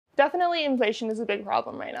definitely inflation is a big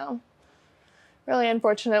problem right now. Really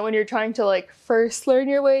unfortunate when you're trying to like first learn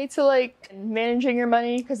your way to like managing your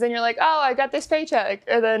money, because then you're like, oh, I got this paycheck,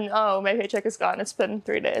 or then, oh, my paycheck is gone, it's been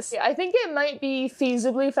 3 days. I think it might be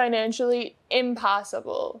feasibly financially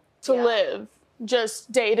impossible to live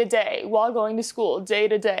just day to day while going to school, day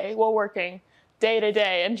to day while working, day to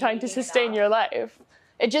day and trying to sustain your life.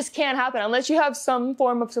 It just can't happen unless you have some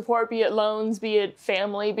form of support, be it loans, be it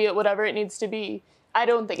family, be it whatever it needs to be. I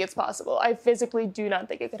don't think it's possible. I physically do not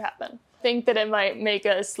think it could happen. I think that it might make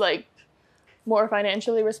us like more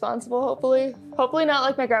financially responsible, hopefully. Hopefully not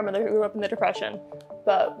like my grandmother who grew up in the Depression,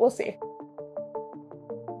 but we'll see.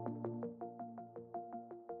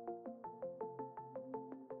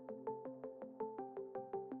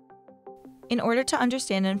 In order to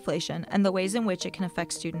understand inflation and the ways in which it can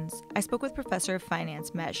affect students, I spoke with Professor of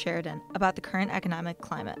Finance Matt Sheridan about the current economic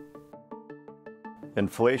climate.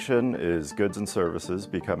 Inflation is goods and services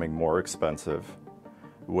becoming more expensive,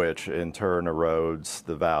 which in turn erodes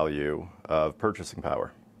the value of purchasing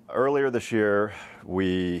power. Earlier this year,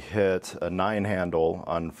 we hit a 9 handle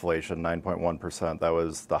on inflation, 9.1%. That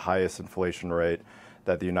was the highest inflation rate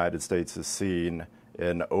that the United States has seen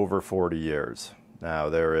in over 40 years. Now,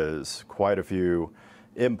 there is quite a few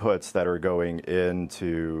inputs that are going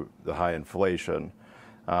into the high inflation.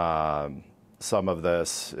 Some of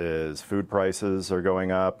this is food prices are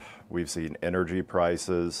going up. We've seen energy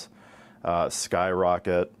prices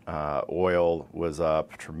skyrocket. Oil was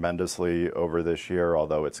up tremendously over this year,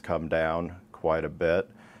 although it's come down quite a bit.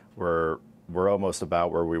 We're almost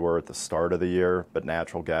about where we were at the start of the year, but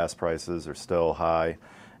natural gas prices are still high,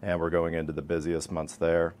 and we're going into the busiest months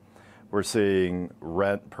there. We're seeing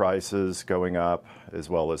rent prices going up, as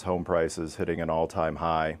well as home prices hitting an all-time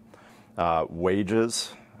high.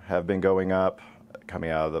 Wages have been going up. Coming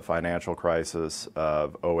out of the financial crisis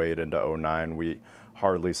of 08 into 09, we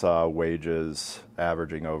hardly saw wages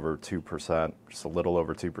averaging over 2%, just a little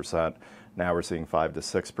over 2%. Now we're seeing 5 to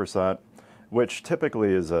 6%, which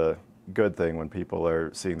typically is a good thing when people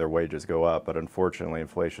are seeing their wages go up, but unfortunately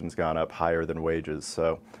inflation's gone up higher than wages,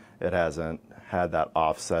 so it hasn't had that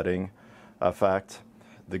offsetting effect.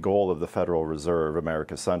 The goal of the Federal Reserve,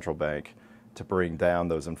 America's central bank, to bring down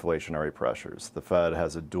those inflationary pressures. The Fed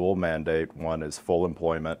has a dual mandate. One is full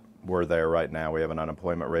employment. We're there right now. We have an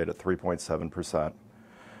unemployment rate at 3.7%.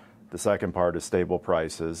 The second part is stable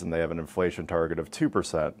prices, and they have an inflation target of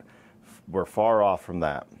 2%. We're far off from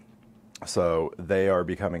that. So they are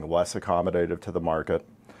becoming less accommodative to the market.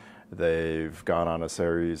 They've gone on a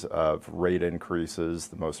series of rate increases.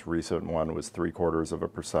 The most recent one was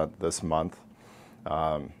 0.75% this month.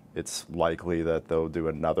 It's likely that they'll do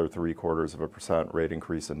another 0.75% rate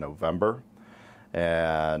increase in November.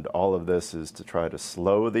 And all of this is to try to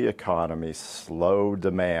slow the economy, slow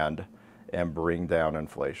demand, and bring down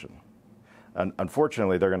inflation.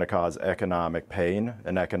 Unfortunately, they're going to cause economic pain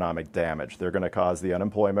and economic damage. They're going to cause the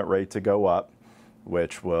unemployment rate to go up,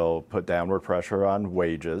 which will put downward pressure on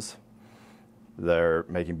wages. They're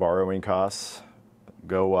making borrowing costs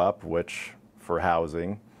go up, which for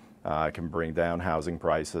housing can bring down housing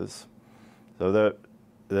prices. So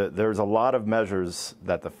there's a lot of measures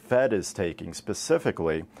that the Fed is taking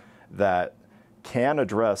specifically that can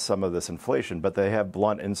address some of this inflation, but they have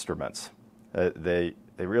blunt instruments. They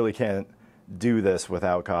really can't do this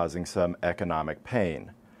without causing some economic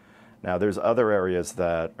pain. Now, there's other areas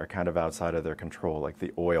that are kind of outside of their control, like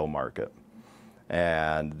the oil market.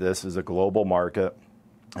 And this is a global market,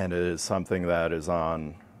 and it is something that is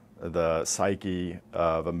on the psyche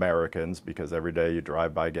of Americans, because every day you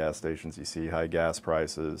drive by gas stations, you see high gas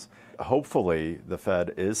prices. Hopefully, the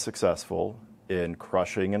Fed is successful in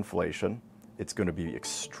crushing inflation. It's going to be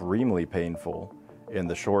extremely painful in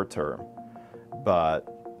the short term, but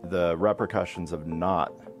the repercussions of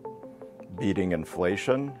not beating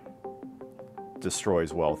inflation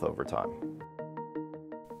destroys wealth over time.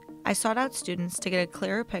 I sought out students to get a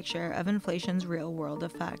clearer picture of inflation's real-world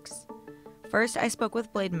effects. First, I spoke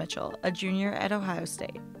with Blade Mitchell, a junior at Ohio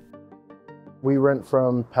State. We rent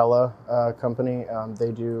from Pella company.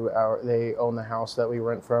 They own the house that we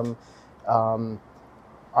rent from.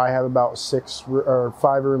 I have about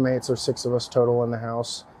 5 roommates, or 6 of us total in the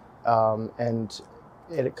house, and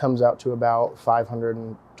it comes out to about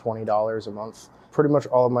 $520 a month. Pretty much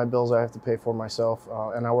all of my bills I have to pay for myself,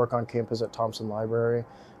 and I work on campus at Thompson Library,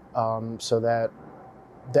 so that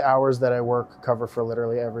the hours that I work cover for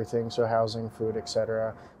literally everything, so housing, food,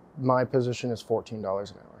 etc. My position is $14 an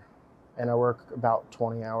hour, and I work about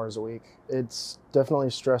 20 hours a week. It's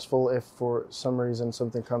definitely stressful if for some reason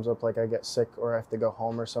something comes up, like I get sick or I have to go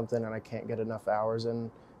home or something and I can't get enough hours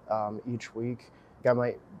in each week. I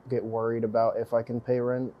might get worried about if I can pay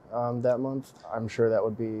rent that month. I'm sure that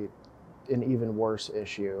would be an even worse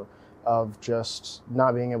issue of just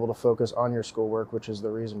not being able to focus on your schoolwork, which is the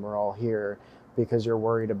reason we're all here, because you're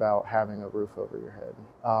worried about having a roof over your head.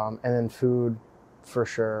 And then food, for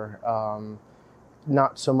sure.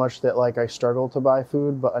 Not so much that like I struggle to buy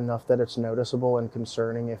food, but enough that it's noticeable and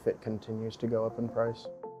concerning if it continues to go up in price.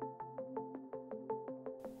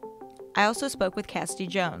 I also spoke with Cassidy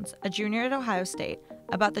Jones, a junior at Ohio State,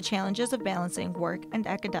 about the challenges of balancing work and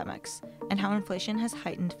academics and how inflation has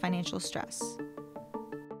heightened financial stress.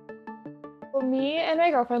 Well, me and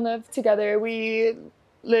my girlfriend live together. We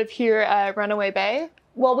live here at Runaway Bay.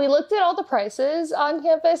 Well, we looked at all the prices on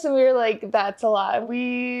campus and we were like, that's a lot.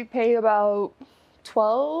 We pay about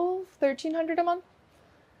 $1,300 a month.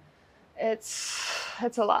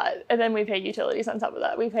 It's a lot. And then we pay utilities on top of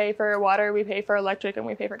that. We pay for water, we pay for electric, and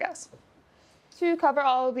we pay for gas. To cover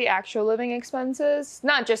all of the actual living expenses,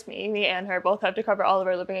 not just me and her both have to cover all of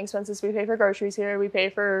our living expenses. We pay for groceries here, we pay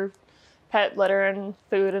for pet litter and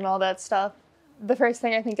food and all that stuff. The first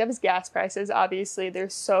thing I think of is gas prices. Obviously, they're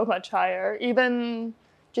so much higher. Even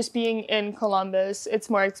just being in Columbus, it's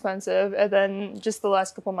more expensive. And then just the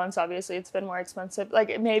last couple months, obviously, it's been more expensive.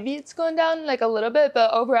 Like, maybe it's going down like a little bit,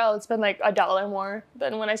 but overall, it's been like $1 more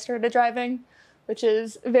than when I started driving, which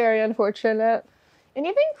is very unfortunate. And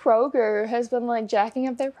even Kroger has been like jacking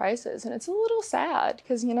up their prices, and it's a little sad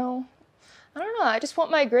because, you know, I don't know, I just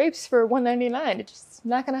want my grapes for $1.99. It's just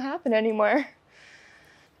not going to happen anymore.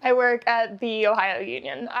 I work at the Ohio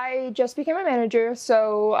Union. I just became a manager,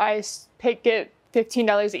 so I get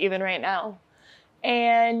 $15 even right now.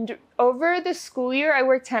 And over the school year, I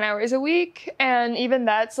work 10 hours a week, and even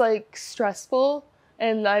that's like stressful,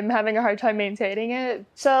 and I'm having a hard time maintaining it.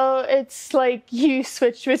 So it's like you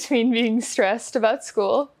switch between being stressed about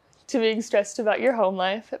school to being stressed about your home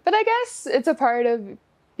life. But I guess it's a part of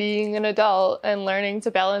being an adult and learning to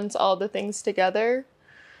balance all the things together.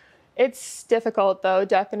 It's difficult, though,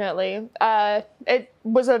 definitely. It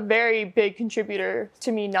was a very big contributor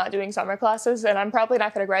to me not doing summer classes, and I'm probably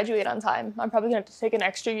not going to graduate on time. I'm probably going to have to take an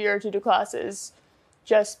extra year to do classes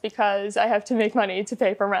just because I have to make money to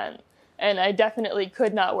pay for rent. And I definitely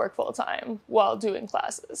could not work full-time while doing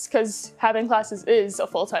classes, because having classes is a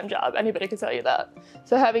full-time job. Anybody can tell you that.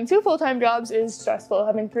 So having 2 full-time jobs is stressful.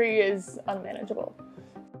 Having 3 is unmanageable.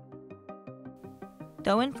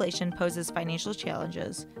 Though inflation poses financial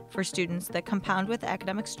challenges for students that compound with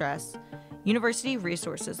academic stress, university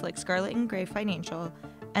resources like Scarlet and Gray Financial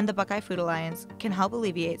and the Buckeye Food Alliance can help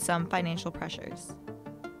alleviate some financial pressures.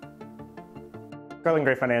 Scarlet and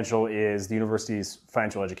Gray Financial is the university's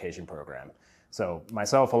financial education program. So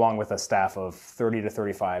myself, along with a staff of 30 to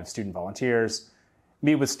 35 student volunteers,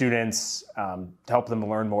 meet with students to help them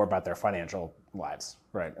learn more about their financial lives,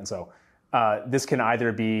 right? And so this can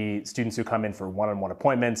either be students who come in for one-on-one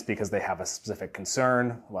appointments because they have a specific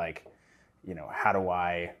concern, like, you know, how do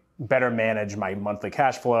I better manage my monthly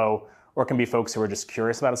cash flow? Or it can be folks who are just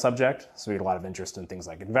curious about a subject. So we get a lot of interest in things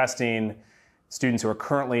like investing, students who are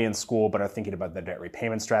currently in school but are thinking about their debt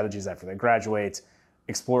repayment strategies after they graduate,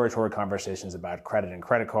 exploratory conversations about credit and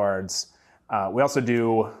credit cards. We also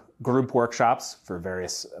do group workshops for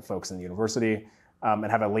various folks in the university,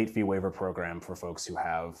 and have a late fee waiver program for folks who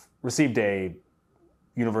have received a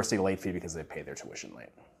university late fee because they paid their tuition late.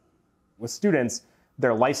 With students,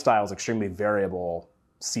 their lifestyle is extremely variable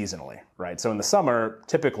seasonally, right? So in the summer,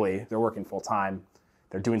 typically, they're working full-time,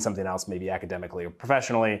 they're doing something else, maybe academically or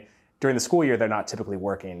professionally. During the school year, they're not typically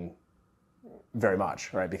working very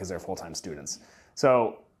much, right, because they're full-time students.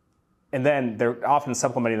 So, and then they're often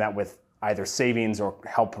supplementing that with either savings or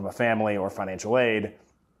help from a family or financial aid,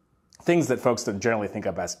 things that folks don't generally think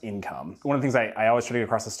of as income. One of the things I always try to get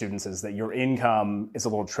across to students is that your income is a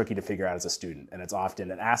little tricky to figure out as a student, and it's often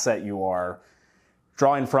an asset you are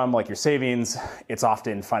drawing from, like your savings. It's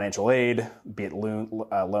often financial aid, be it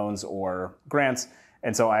loans or grants.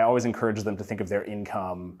 And so I always encourage them to think of their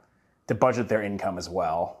income, to budget their income as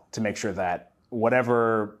well, to make sure that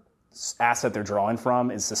whatever asset they're drawing from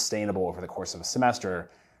is sustainable over the course of a semester.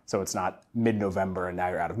 So it's not mid-November and now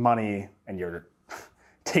you're out of money and you're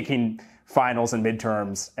taking finals and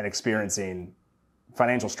midterms and experiencing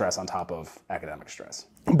financial stress on top of academic stress.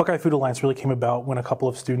 Buckeye Food Alliance really came about when a couple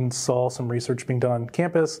of students saw some research being done on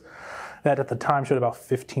campus that at the time showed about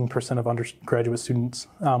 15% of undergraduate students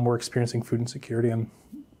were experiencing food insecurity, and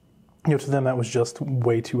to them that was just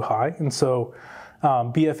way too high. And so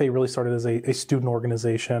BFA really started as a student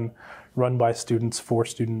organization run by students for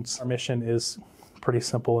students. Our mission is pretty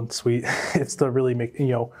simple and sweet. It's to really make,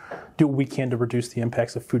 do what we can to reduce the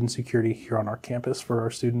impacts of food insecurity here on our campus for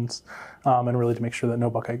our students, and really to make sure that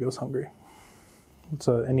no Buckeye goes hungry.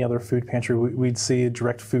 any other food pantry, we'd see a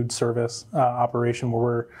direct food service operation where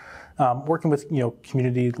we're working with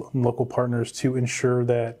community and local partners to ensure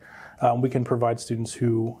that we can provide students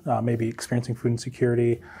who may be experiencing food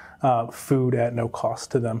insecurity food at no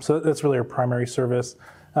cost to them. So that's really our primary service.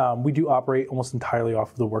 We do operate almost entirely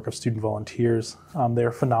off of the work of student volunteers.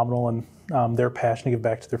 They're phenomenal, and their passion to give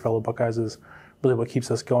back to their fellow Buckeyes is really what keeps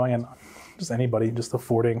us going. And just anybody just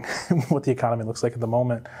affording what the economy looks like at the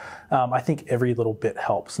moment, I think every little bit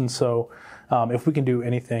helps. And so if we can do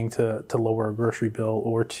anything to lower a grocery bill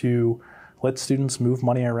or to let students move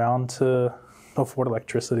money around to afford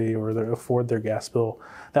electricity or afford their gas bill,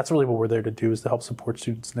 that's really what we're there to do, is to help support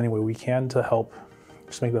students in any way we can to help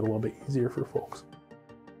just make that a little bit easier for folks.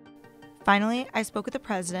 Finally, I spoke with the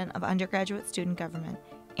president of Undergraduate Student Government,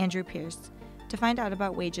 Andrew Pierce, to find out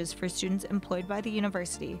about wages for students employed by the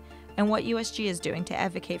university and what USG is doing to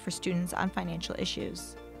advocate for students on financial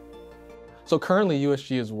issues. So currently,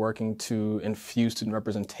 USG is working to infuse student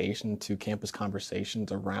representation to campus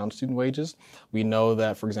conversations around student wages. We know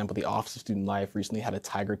that, for example, the Office of Student Life recently had a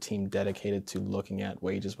Tiger team dedicated to looking at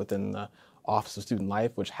wages within the Office of Student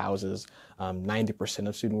Life, which houses 90%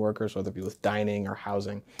 of student workers, whether it be with dining or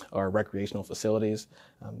housing or recreational facilities.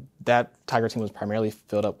 That Tiger team was primarily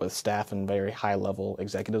filled up with staff and very high-level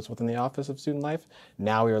executives within the Office of Student Life.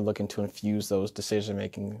 Now we are looking to infuse those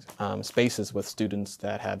decision-making spaces with students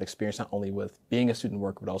that have experience not only with being a student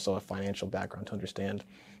worker, but also a financial background to understand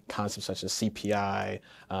concepts such as CPI,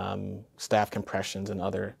 staff compressions, and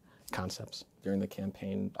other concepts. During the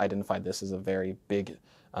campaign, identified this as a very big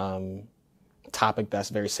topic that's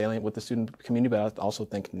very salient with the student community, but I also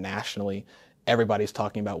think nationally everybody's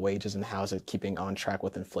talking about wages and how is it keeping on track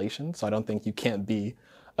with inflation. So I don't think you can't be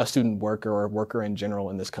a student worker or a worker in general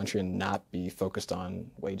in this country and not be focused on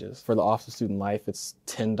wages. For the Office of Student Life, it's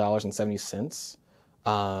 $10.70.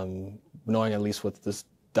 Knowing at least with this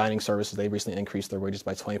dining services, they recently increased their wages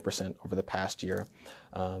by 20% over the past year.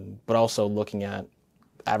 But also looking at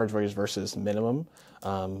average wages versus minimum,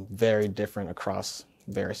 very different across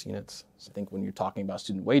various units. So I think when you're talking about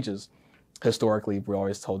student wages, historically we're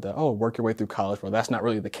always told that, oh, work your way through college. Well, that's not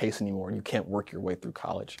really the case anymore. You can't work your way through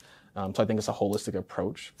college. So I think it's a holistic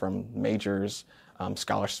approach from majors,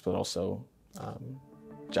 scholarships, but also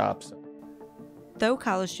jobs. Though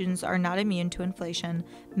college students are not immune to inflation,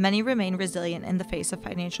 many remain resilient in the face of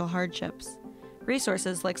financial hardships.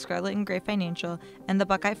 Resources like Scarlet and Gray Financial and the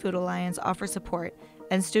Buckeye Food Alliance offer support,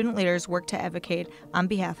 and student leaders work to advocate on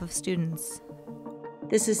behalf of students.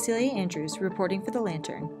 This is Celia Andrews reporting for The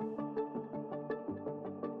Lantern.